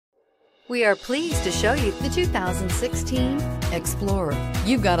We are pleased to show you the 2016 Explorer.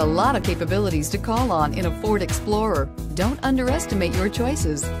 You've got a lot of capabilities to call on in a Ford Explorer. Don't underestimate your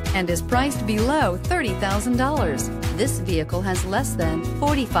choices and is priced below $30,000. This vehicle has less than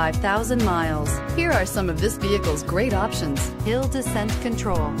 45,000 miles. Here are some of this vehicle's great options: hill descent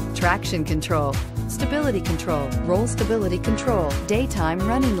control, traction control, stability control, roll stability control, daytime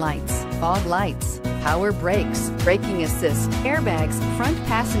running lights, fog lights, power brakes, braking assist, airbags, front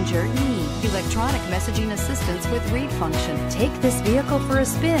passenger knee, electronic messaging assistance with read function. Take this vehicle for a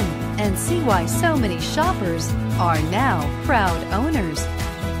spin and see why so many shoppers are now proud owners.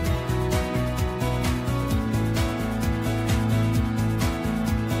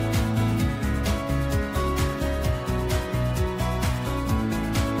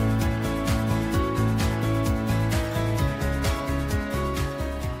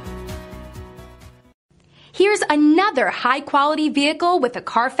 Here's another high-quality vehicle with a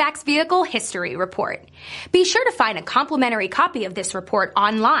Carfax Vehicle History Report. Be sure to find a complimentary copy of this report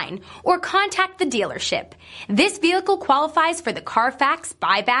online or contact the dealership. This vehicle qualifies for the Carfax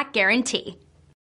Buyback Guarantee.